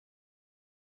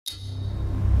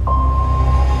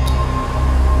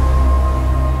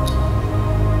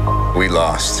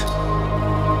lost.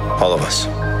 All of us.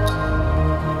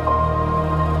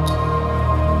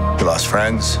 We lost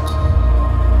friends.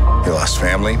 We lost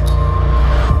family.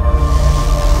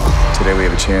 Today we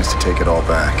have a chance to take it all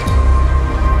back.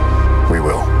 We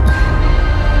will.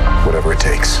 Whatever it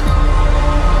takes.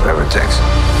 Whatever it takes.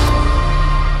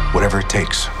 Whatever it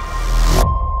takes.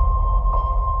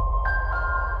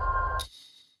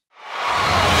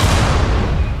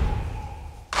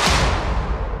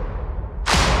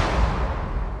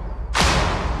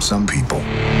 Some people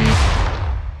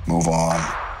move on,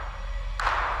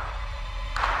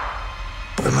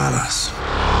 but not us.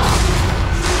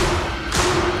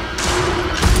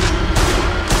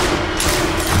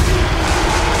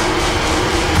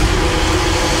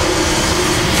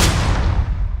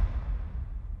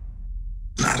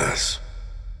 Not us.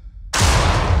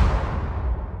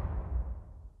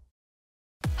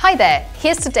 Hi there,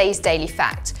 here's today's Daily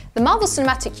Fact. The Marvel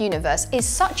Cinematic Universe is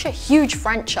such a huge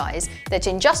franchise that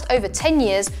in just over 10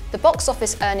 years, the box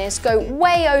office earnings go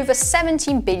way over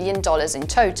 $17 billion in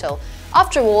total.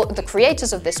 After all, the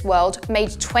creators of this world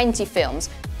made 20 films,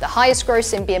 the highest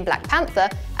grossing being Black Panther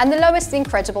and the lowest The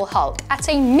Incredible Hulk at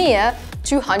a mere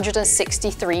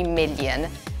 $263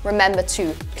 million. Remember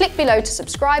to click below to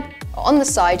subscribe or on the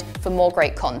side for more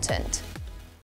great content.